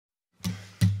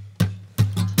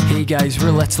Hey guys,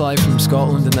 we're Little Live from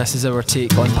Scotland and this is our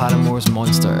take on Paramore's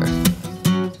Monster.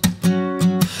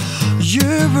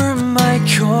 You were my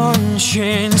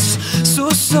conscience, so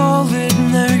solid,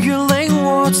 now you're like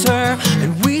water.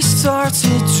 And we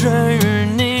started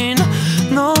drowning,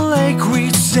 not like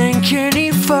we'd sink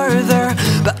any further.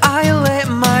 But I let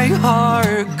my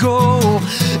heart go,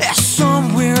 it's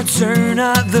somewhere down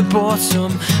at the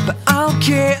bottom. But I'll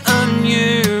get a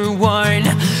new one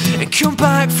and come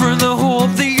back for the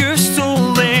hope that you're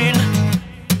stolen.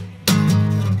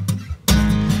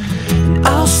 And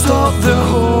I'll stop the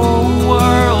whole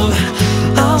world,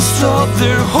 I'll stop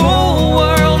the whole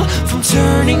world from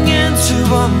turning into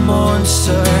a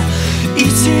monster,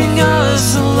 eating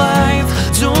us alive.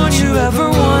 Don't you ever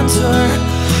wonder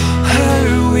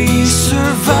how we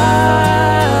survive?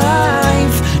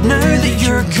 Now that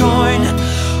you're gone,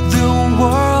 the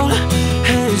world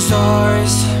is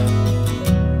ours.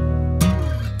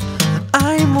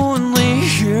 I'm only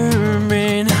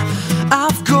human,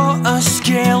 I've got a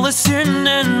skeleton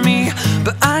in me,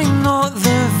 but I'm not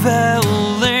the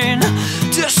villain,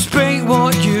 despite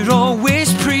what you're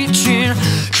always preaching.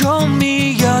 Call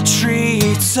me a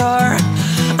traitor,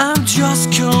 I'm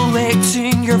just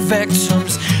collecting your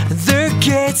victims, they're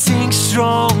getting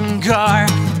stronger.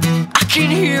 I can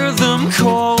hear them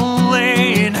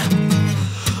calling,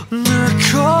 they're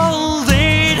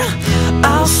calling.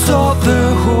 I'll stop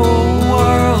the whole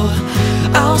world,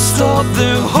 I'll stop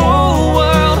the whole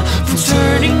world from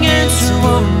turning into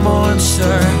a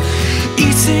monster,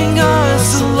 eating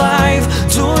us alive.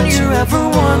 Don't you ever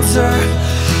wonder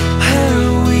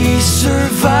how we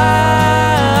survive?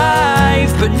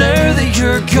 But now that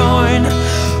you're gone,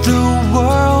 the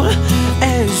world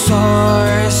is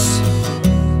ours.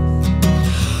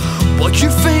 Well, you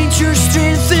find your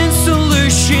strength in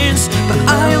solutions, but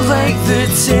I like the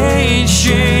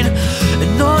tension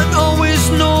and not always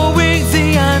knowing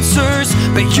the answers.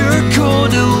 But you're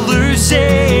gonna lose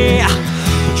it,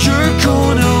 you're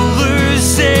gonna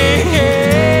lose it.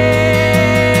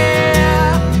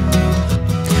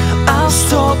 I'll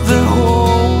stop the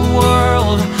whole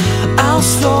world, I'll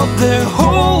stop the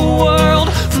whole world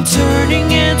from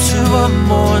turning into a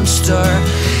monster,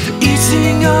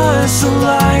 eating us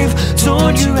alive.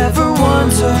 Don't you ever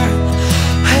wonder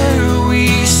how we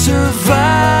survive?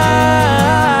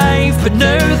 But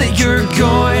now that you're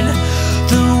gone,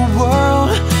 the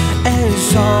world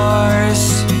is ours.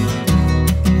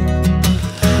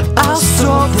 I'll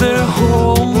stop the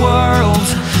whole world,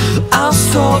 I'll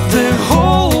stop the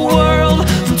whole world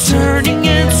from turning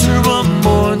into a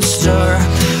monster,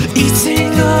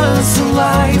 eating us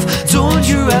alive. Don't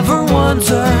you ever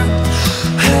wonder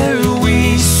how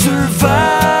we survive?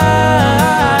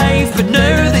 But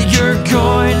now that you're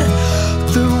gone,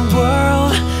 the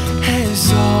world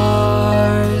is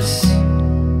ours.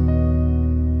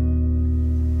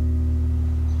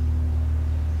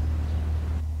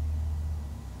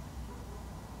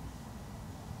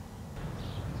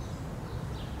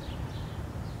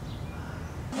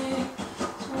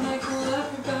 When I go, let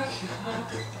me back.